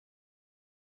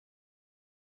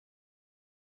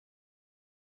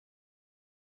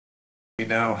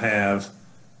now have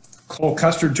Cole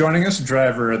Custer joining us,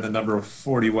 driver of the number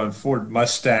 41 Ford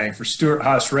Mustang for Stewart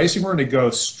Haas Racing. We're going to go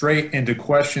straight into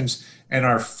questions, and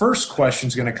our first question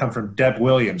is going to come from Deb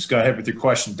Williams. Go ahead with your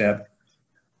question, Deb.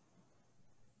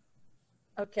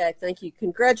 Okay, thank you.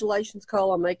 Congratulations,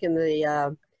 Cole, on making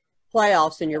the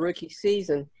playoffs in your rookie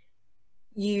season.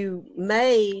 You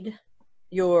made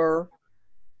your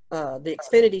the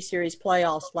Xfinity Series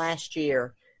playoffs last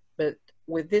year, but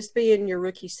with this being your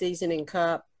rookie season in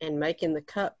Cup and making the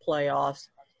Cup playoffs,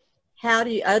 how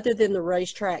do you, other than the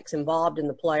racetracks involved in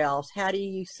the playoffs, how do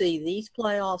you see these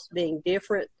playoffs being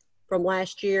different from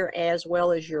last year as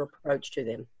well as your approach to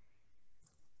them?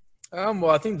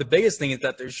 Well, I think the biggest thing is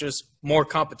that there's just more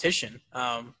competition.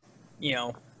 You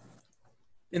know,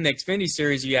 in the Xfinity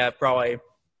Series, you have probably,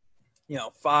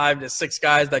 5 to 6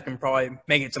 guys that can probably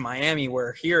make it to Miami,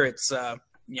 where here it's,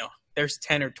 there's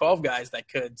 10 or 12 guys that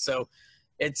could. So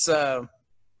it's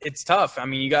tough. I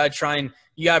mean, you got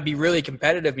to be really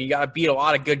competitive, and you got to beat a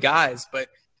lot of good guys. But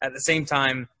at the same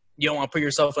time, you don't want to put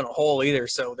yourself in a hole either.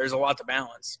 So there's a lot to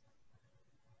balance.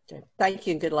 Okay. Thank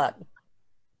you and good luck.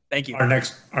 Thank you. Our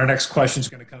next question is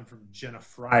going to come from Jenna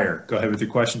Fryer. Go ahead with your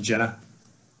question, Jenna.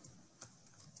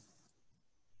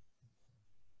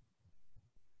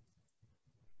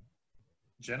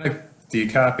 Jenna, do you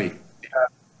copy?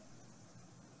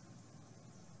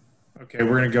 Okay,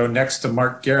 we're going to go next to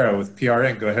Mark Garrow with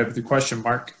PRN. Go ahead with your question,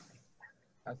 Mark.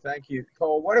 Thank you.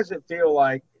 Cole, what does it feel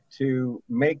like to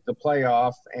make the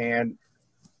playoff, and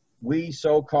we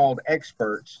so-called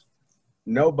experts,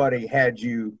 nobody had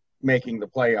you making the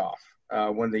playoff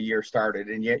when the year started,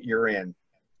 and yet you're in.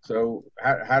 So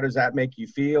how does that make you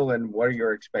feel, and what are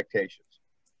your expectations?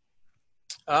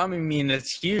 I mean,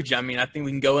 it's huge. I mean, I think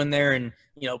we can go in there and,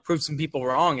 prove some people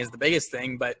wrong is the biggest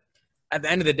thing. But at the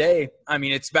end of the day, I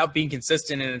mean, it's about being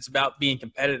consistent and it's about being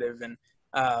competitive. And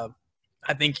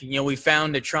I think, we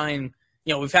found to try and,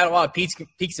 we've had a lot of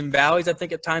peaks and valleys, I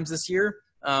think, at times this year.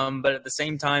 But at the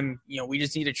same time, we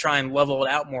just need to try and level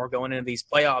it out more going into these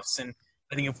playoffs. And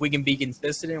I think if we can be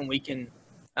consistent and we can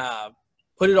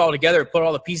put it all together, put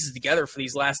all the pieces together for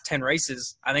these last 10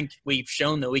 races, I think we've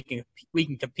shown that we can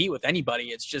compete with anybody.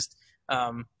 It's just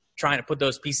trying to put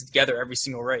those pieces together every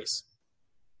single race.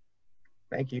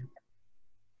 Thank you.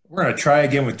 We're going to try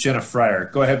again with Jenna Fryer.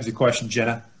 Go ahead with your question,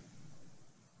 Jenna.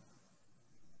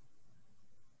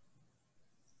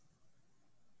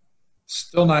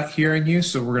 Still not hearing you,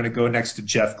 so we're going to go next to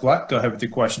Jeff Gluck. Go ahead with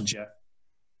your question, Jeff.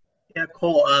 Yeah,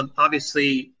 Cole,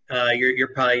 obviously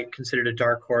you're probably considered a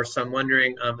dark horse. So I'm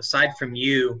wondering, aside from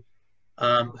you,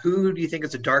 who do you think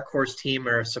is a dark horse team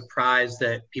or a surprise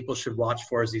that people should watch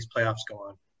for as these playoffs go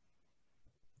on?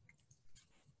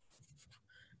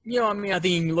 I mean, I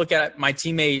think you look at my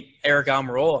teammate Eric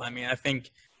Almirola. I mean, I think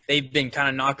they've been kind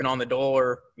of knocking on the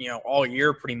door, all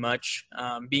year pretty much,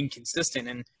 being consistent.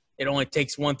 And it only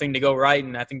takes one thing to go right,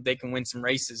 and I think they can win some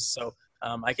races. So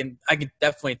I can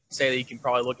definitely say that you can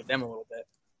probably look at them a little bit.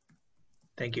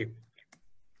 Thank you.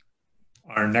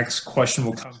 Our next question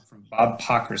will come from Bob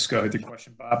Pockris. Go ahead with your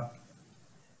question, Bob.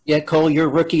 Yeah, Cole, you're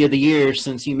Rookie of the Year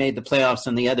since you made the playoffs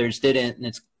and the others didn't, and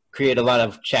it's created a lot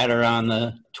of chatter on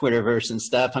the Twitterverse and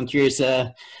stuff. I'm curious,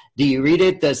 do you read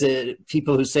it? Does it,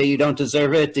 people who say you don't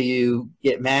deserve it, do you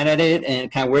get mad at it? And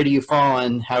kind of where do you fall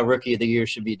on how Rookie of the Year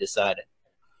should be decided?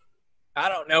 I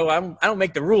don't know. I don't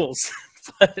make the rules.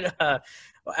 But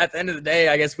at the end of the day,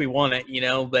 I guess we won it,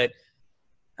 But,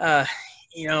 I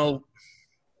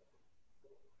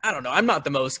don't know. I'm not the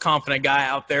most confident guy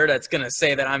out there that's going to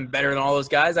say that I'm better than all those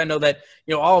guys. I know that,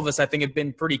 all of us, I think, have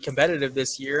been pretty competitive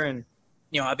this year. And,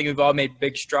 I think we've all made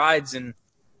big strides. And,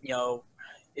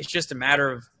 it's just a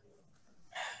matter of,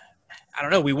 I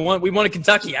don't know. We won at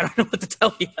Kentucky. I don't know what to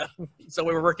tell you. So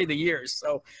we were Rookie of the Year.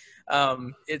 So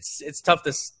it's tough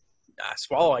to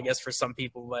swallow, I guess, for some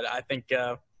people. But I think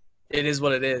it is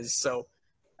what it is. So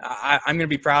I'm going to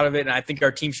be proud of it, and I think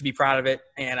our team should be proud of it.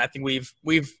 And I think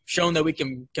we've shown that we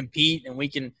can compete and we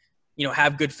can,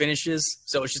 have good finishes.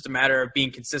 So it's just a matter of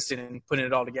being consistent and putting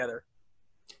it all together.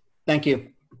 Thank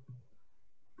you.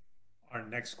 Our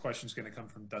next question is going to come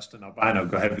from Dustin Albino.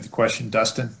 Go ahead with the question,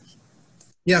 Dustin.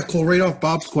 Yeah, Cole, right off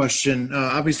Bob's question,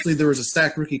 obviously there was a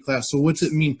stacked rookie class. So what's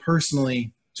it mean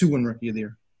personally to win Rookie of the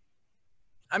Year?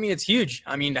 I mean, it's huge.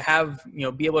 I mean, to have,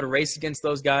 be able to race against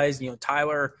those guys,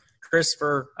 Tyler,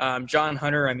 Christopher, John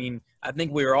Hunter. I mean, I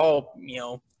think we were all,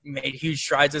 made huge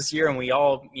strides this year, and we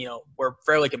all, were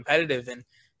fairly competitive. And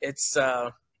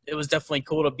it was definitely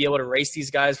cool to be able to race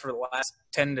these guys for the last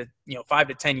 5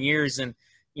 to 10 years, and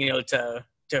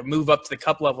to move up to the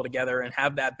Cup level together and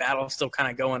have that battle still kind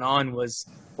of going on was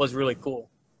really cool.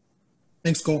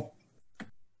 Thanks, Cole.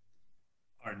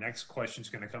 Our next question is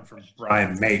going to come from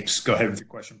Brian Mapes. Go ahead with your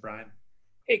question, Brian.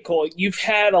 Hey, Cole, you've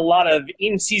had a lot of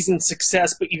in-season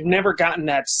success, but you've never gotten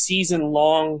that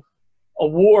season-long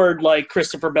award like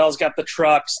Christopher Bell's got the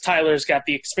trucks, Tyler's got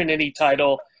the Xfinity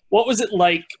title. What was it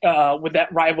like with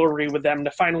that rivalry with them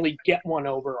to finally get one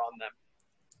over on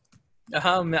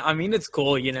them? I mean, it's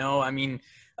cool, to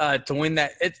win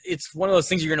that. It's one of those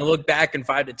things you're going to look back in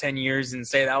 5 to 10 years and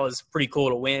say that was pretty cool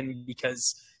to win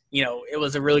because, it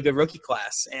was a really good rookie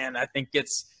class. And I think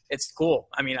it's cool.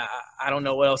 I mean, I don't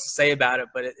know what else to say about it,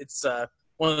 but it's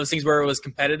one of those things where it was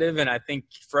competitive. And I think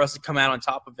for us to come out on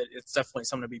top of it, it's definitely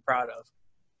something to be proud of.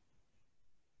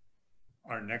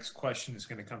 Our next question is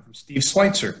going to come from Steve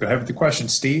Schweitzer. Go ahead with the question,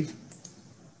 Steve.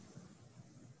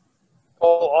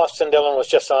 Well, Austin Dillon was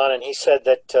just on, and he said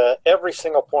that every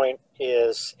single point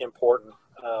is important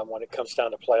when it comes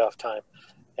down to playoff time.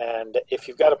 And if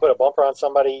you've got to put a bumper on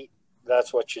somebody,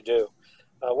 that's what you do.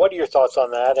 What are your thoughts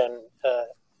on that? And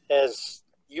as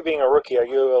you being a rookie, are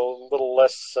you a little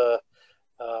less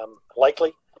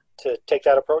likely to take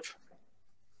that approach?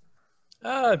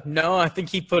 No, I think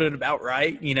he put it about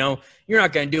right. You're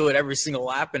not going to do it every single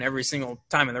lap and every single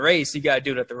time in the race. You got to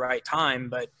do it at the right time.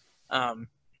 But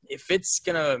if it's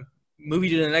going to move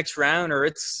you to the next round or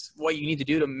it's what you need to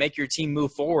do to make your team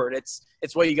move forward,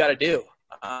 it's what you got to do.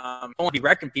 Don't want to be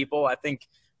wrecking people. I think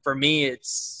for me,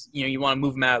 it's, you want to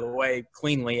move them out of the way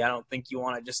cleanly. I don't think you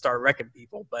want to just start wrecking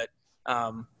people. But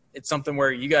it's something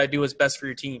where you got to do what's best for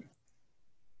your team.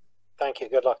 Thank you.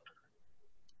 Good luck.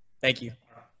 Thank you.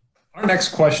 Our next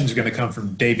question is going to come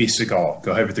from Davey Segal.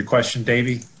 Go ahead with your question,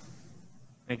 Davey.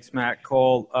 Thanks, Matt.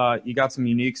 Cole, you got some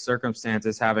unique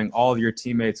circumstances having all of your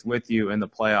teammates with you in the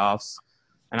playoffs,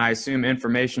 and I assume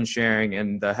information sharing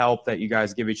and the help that you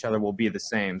guys give each other will be the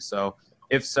same. So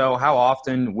if so, how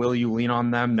often will you lean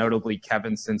on them, notably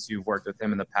Kevin, since you've worked with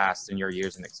him in the past in your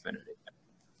years in Xfinity?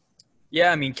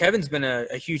 Yeah, I mean, Kevin's been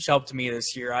a huge help to me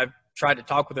this year. I've tried to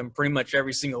talk with him pretty much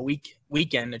every single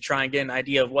weekend to try and get an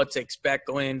idea of what to expect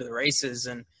going into the races,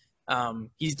 and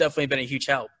he's definitely been a huge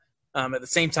help. At the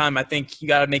same time, I think you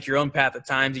got to make your own path at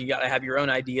times. You got to have your own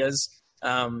ideas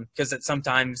because at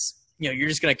sometimes you're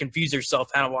just going to confuse yourself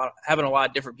having a lot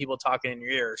of different people talking in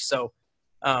your ear. So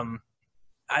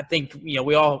I think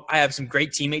I have some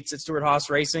great teammates at Stewart-Haas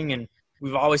Racing, and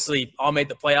we've obviously all made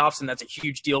the playoffs, and that's a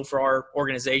huge deal for our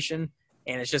organization.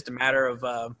 And it's just a matter of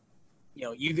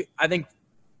I think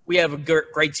we have a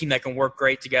great team that can work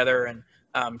great together and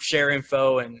share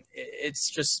info, and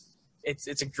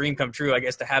it's a dream come true, I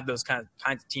guess, to have those kinds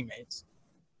of teammates.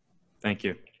 Thank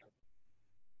you.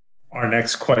 Our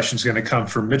next question is going to come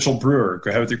from Mitchell Brewer.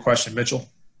 Go ahead with your question, Mitchell.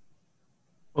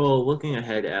 Well, looking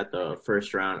ahead at the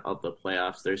first round of the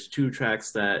playoffs, there's 2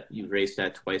 tracks that you raced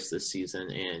at twice this season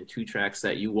and 2 tracks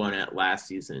that you won at last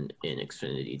season in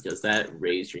Xfinity. Does that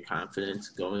raise your confidence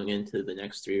going into the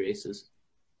next 3 races?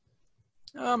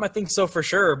 I think so for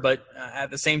sure, but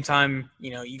at the same time,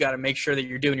 you got to make sure that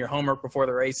you're doing your homework before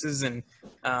the races and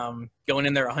going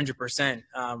in there 100%.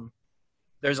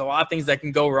 There's a lot of things that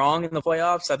can go wrong in the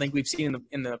playoffs. I think we've seen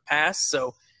in the past,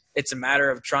 so it's a matter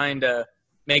of trying to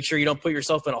make sure you don't put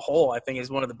yourself in a hole, I think,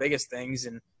 is one of the biggest things.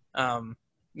 And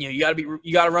you got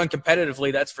to run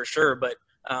competitively, that's for sure, but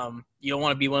you don't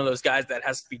want to be one of those guys that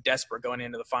has to be desperate going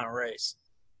into the final race.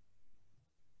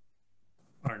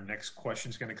 Our next question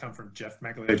is going to come from Jeff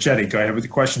Magliacetti. Go ahead with the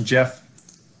question, Jeff.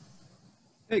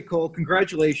 Hey, Cole,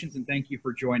 congratulations and thank you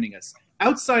for joining us.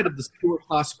 Outside of the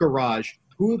Stewart-Haas garage,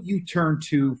 who have you turned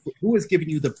to? Who has given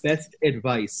you the best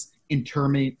advice in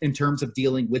terms of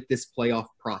dealing with this playoff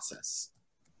process?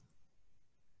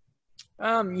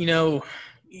 I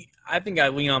think I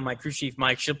lean on my crew chief,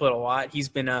 Mike Shiplett, a lot. He's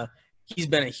been a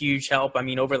huge help. I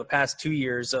mean, over the past 2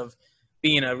 years of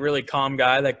being a really calm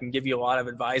guy that can give you a lot of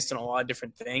advice on a lot of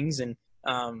different things. And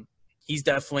he's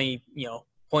definitely,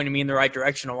 pointing me in the right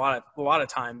direction a lot of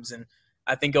times. And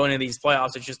I think going into these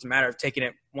playoffs, it's just a matter of taking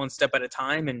it one step at a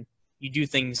time. And you do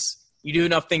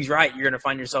enough things right, you're going to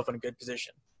find yourself in a good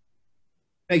position.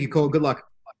 Thank you, Cole. Good luck.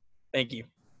 Thank you.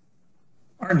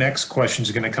 Our next question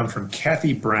is going to come from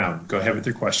Kathy Brown. Go ahead with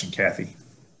your question, Kathy.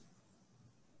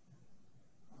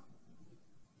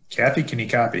 Kathy, can you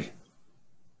copy?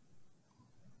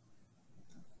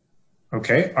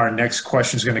 Okay, our next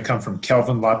question is going to come from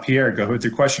Kelvin LaPierre. Go ahead with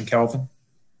your question, Kelvin.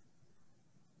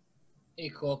 Hey,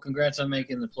 Cole, congrats on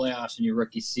making the playoffs in your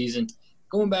rookie season.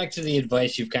 Going back to the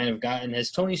advice you've kind of gotten,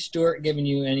 has Tony Stewart given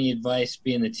you any advice,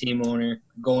 being the team owner,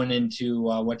 going into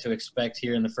what to expect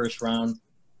here in the first round?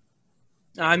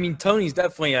 I mean, Tony's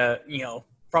definitely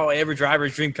probably every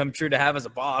driver's dream come true to have as a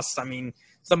boss. I mean,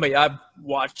 somebody I've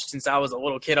watched since I was a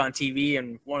little kid on TV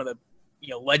and one of the,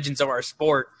 legends of our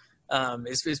sport.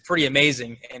 is pretty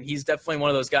amazing. And he's definitely one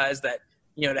of those guys that,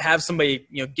 to have somebody,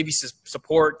 give you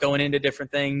support going into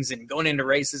different things and going into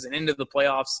races and into the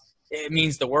playoffs, it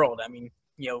means the world. I mean,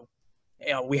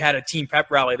 we had a team prep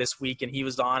rally this week, and he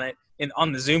was on it and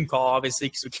on the Zoom call, obviously,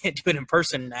 because we can't do it in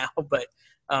person now. But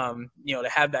to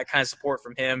have that kind of support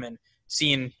from him and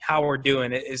seeing how we're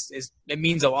doing it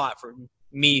means a lot for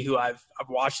me, who I've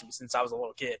watched him since I was a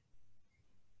little kid.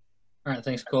 All right,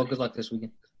 thanks, Cole. Good luck this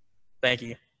weekend. Thank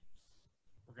you.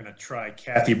 We're going to try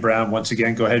Kathy Brown once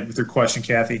again. Go ahead with your question,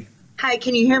 Kathy. Hi,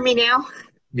 can you hear me now?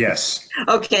 Yes.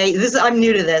 Okay, I'm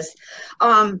new to this.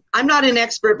 I'm not an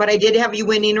expert, but I did have you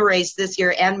winning a race this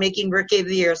year and making Rookie of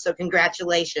the Year, so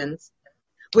congratulations.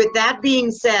 With that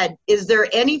being said, is there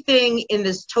anything in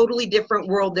this totally different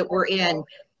world that we're in,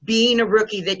 being a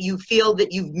rookie, that you feel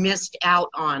that you've missed out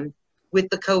on with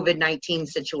the COVID-19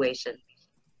 situation?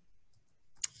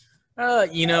 I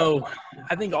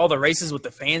think all the races with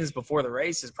the fans before the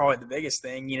race is probably the biggest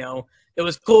thing. It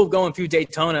was cool going through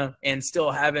Daytona and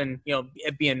still having,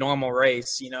 it be a normal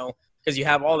race, because you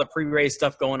have all the pre-race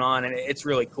stuff going on, and it's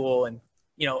really cool. And,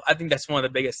 I think that's one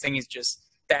of the biggest things, just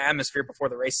the atmosphere before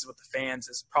the races with the fans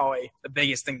is probably the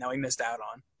biggest thing that we missed out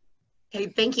on. Okay,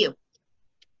 thank you.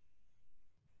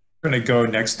 We're going to go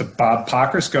next to Bob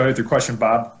Pockers. Go ahead with your question,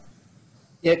 Bob.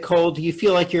 Yeah, Cole, do you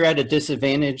feel like you're at a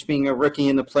disadvantage being a rookie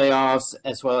in the playoffs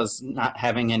as well as not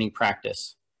having any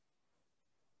practice?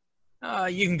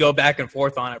 You can go back and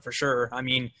forth on it for sure. I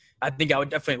mean, I think I would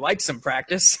definitely like some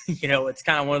practice. It's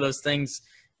kind of one of those things,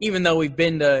 even though we've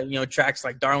been to, tracks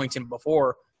like Darlington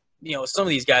before, some of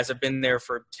these guys have been there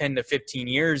for 10 to 15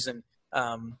 years. And,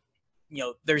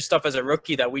 there's stuff as a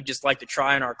rookie that we just like to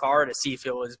try in our car to see if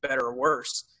it was better or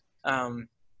worse.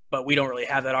 But we don't really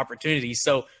have that opportunity.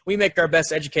 So we make our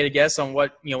best educated guess on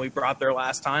what, we brought there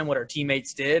last time, what our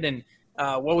teammates did, and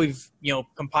what we've,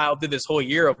 compiled through this whole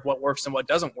year of what works and what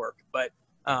doesn't work. But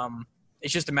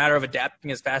it's just a matter of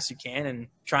adapting as fast as you can and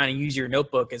trying to use your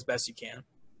notebook as best you can.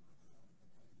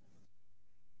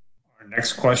 Our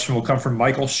next question will come from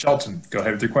Michael Shelton. Go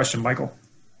ahead with your question, Michael.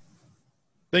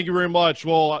 Thank you very much.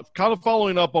 Well, kind of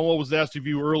following up on what was asked of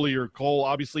you earlier, Cole,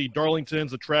 obviously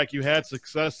Darlington's a track you had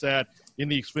success at in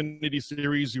the Xfinity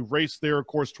Series. You've raced there, of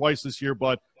course, twice this year,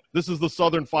 but this is the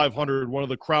Southern 500, one of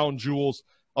the crown jewels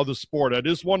of the sport. I'm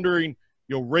just wondering,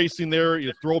 racing there,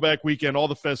 throwback weekend, all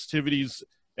the festivities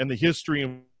and the history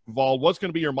involved, what's going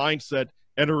to be your mindset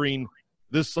entering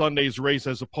this Sunday's race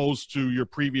as opposed to your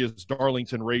previous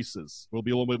Darlington races? Will it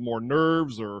be a little bit more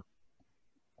nerves or?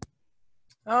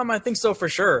 I think so for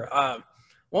sure.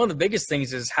 One of the biggest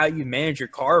things is how you manage your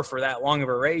car for that long of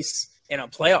a race in a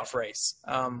playoff race.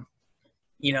 A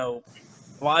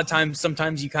lot of times,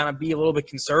 sometimes you kind of be a little bit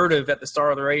conservative at the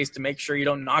start of the race to make sure you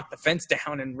don't knock the fence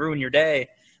down and ruin your day.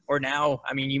 Or now,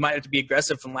 you might have to be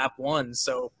aggressive from lap one.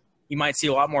 So you might see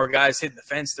a lot more guys hitting the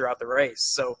fence throughout the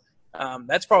race. So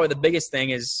that's probably the biggest thing,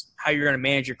 is how you're going to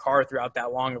manage your car throughout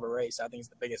that long of a race. I think is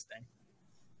the biggest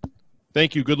thing.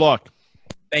 Thank you. Good luck.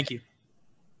 Thank you.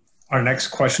 Our next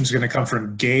question is going to come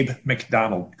from Gabe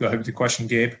McDonald. Go ahead with the question,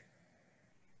 Gabe.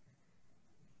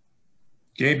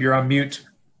 Gabe, you're on mute.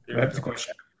 Go ahead with the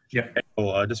question. Yeah.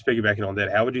 Well, just piggybacking on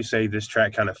that, how would you say this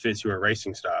track kind of fits your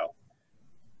racing style?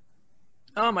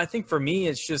 I think for me,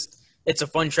 it's a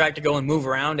fun track to go and move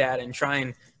around at and try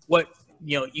and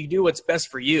you do what's best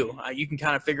for you. You can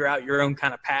kind of figure out your own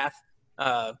kind of path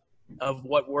of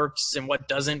what works and what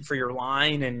doesn't for your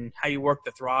line, and how you work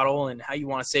the throttle and how you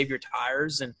want to save your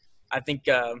tires. And I think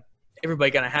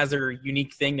everybody kind of has their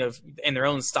unique thing in their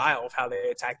own style of how they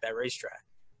attack that racetrack.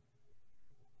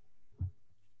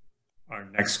 Our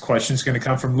next question is going to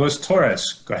come from Luis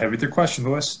Torres. Go ahead with your question,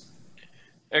 Luis.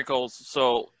 Hey, Cole.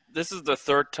 So this is the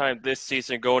third time this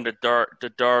season going to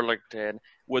Darlington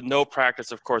with no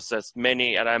practice, of course, as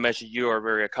many, and I imagine you are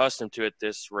very accustomed to at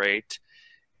this rate.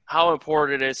 How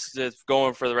important it is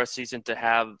going for the rest of the season to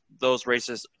have those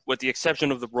races, with the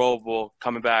exception of the Roval,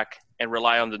 coming back and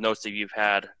rely on the notes that you've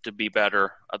had to be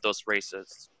better at those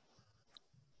races?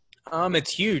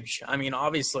 It's huge.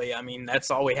 Obviously, that's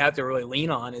all we have to really lean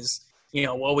on is,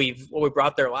 what we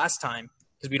brought there last time,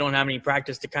 because we don't have any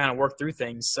practice to kind of work through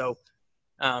things. So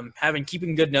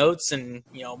keeping good notes and,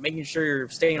 making sure you're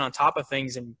staying on top of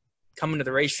things and coming to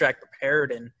the racetrack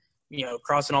prepared and,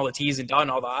 crossing all the T's and dotting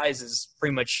all the I's is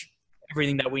pretty much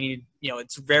everything that we need.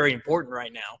 It's very important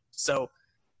right now. So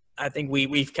I think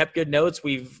we've kept good notes.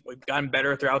 We've gotten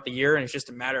better throughout the year, and it's just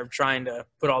a matter of trying to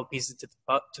put all the pieces to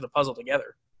the puzzle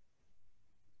together.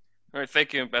 All right,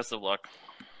 thank you, and best of luck.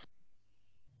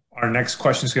 Our next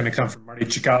question is going to come from Marty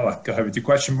Chikala. Go ahead with your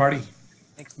question, Marty.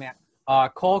 Thanks, Matt.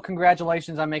 Cole,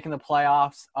 congratulations on making the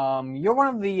playoffs. You're one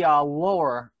of the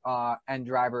lower end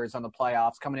drivers on the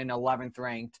playoffs, coming in 11th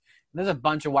ranked. There's a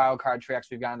bunch of wild card tracks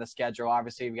we've got on the schedule.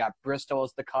 Obviously, we've got Bristol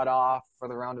as the cutoff for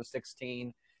the round of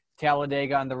 16,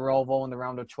 Talladega and the Roval in the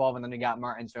round of 12, and then you got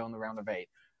Martinsville in the round of 8.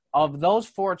 Of those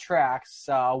 4 tracks,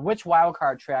 which wild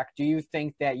card track do you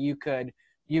think that you could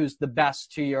use the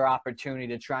best to your opportunity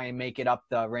to try and make it up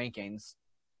the rankings?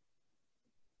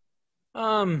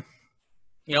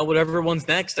 Whatever one's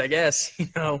next, I guess.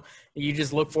 You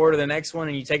just look forward to the next one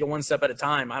and you take it one step at a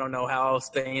time. I don't know how else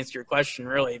to answer your question,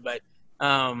 really, but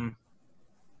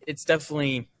it's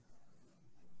definitely,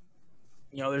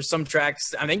 there's some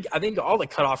tracks. I think all the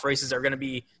cutoff races are going to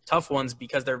be tough ones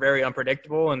because they're very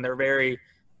unpredictable and they're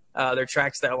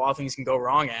tracks that a lot of things can go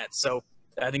wrong at. So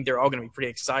I think they're all going to be pretty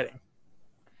exciting.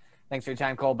 Thanks for your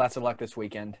time, Cole. Best of luck this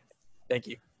weekend. Thank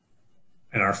you.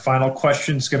 And our final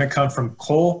question is going to come from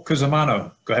Cole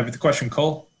Cusimano. Go ahead with the question,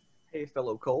 Cole. Hey,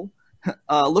 fellow Cole.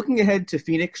 Looking ahead to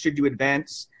Phoenix, should you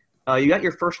advance? You got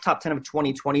your first top 10 of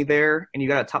 2020 there, and you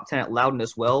got a top 10 at Loudon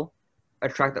as well, a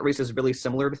track that races really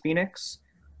similar to Phoenix.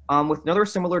 With another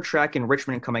similar track in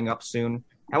Richmond coming up soon,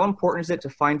 how important is it to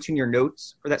fine-tune your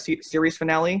notes for that series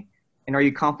finale? And are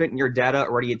you confident in your data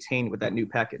already attained with that new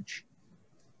package?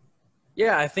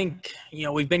 Yeah, I think,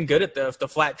 we've been good at the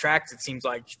flat tracks, it seems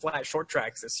like, flat short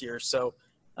tracks this year. So,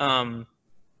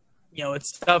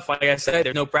 it's tough. Like I said,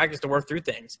 there's no practice to work through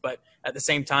things. But at the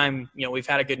same time, we've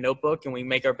had a good notebook and we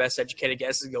make our best educated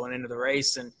guesses going into the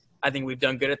race. And I think we've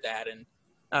done good at that. And,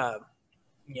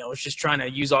 it's just trying to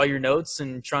use all your notes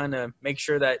and trying to make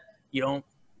sure that you don't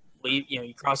leave,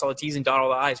 you cross all the T's and dot all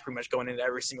the I's pretty much going into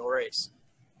every single race.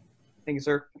 Thank you,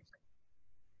 sir.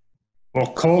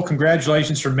 Well, Cole,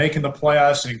 congratulations for making the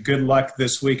playoffs and good luck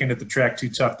this weekend at the track Too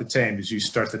Tough to Tame as you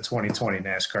start the 2020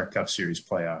 NASCAR Cup Series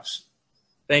playoffs.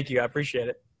 Thank you. I appreciate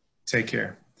it. Take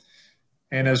care.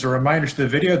 And as a reminder to the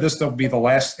video, this will be the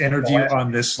last interview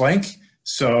on this link.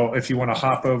 So if you want to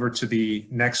hop over to the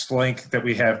next link that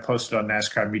we have posted on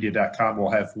NASCARmedia.com,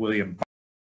 we'll have William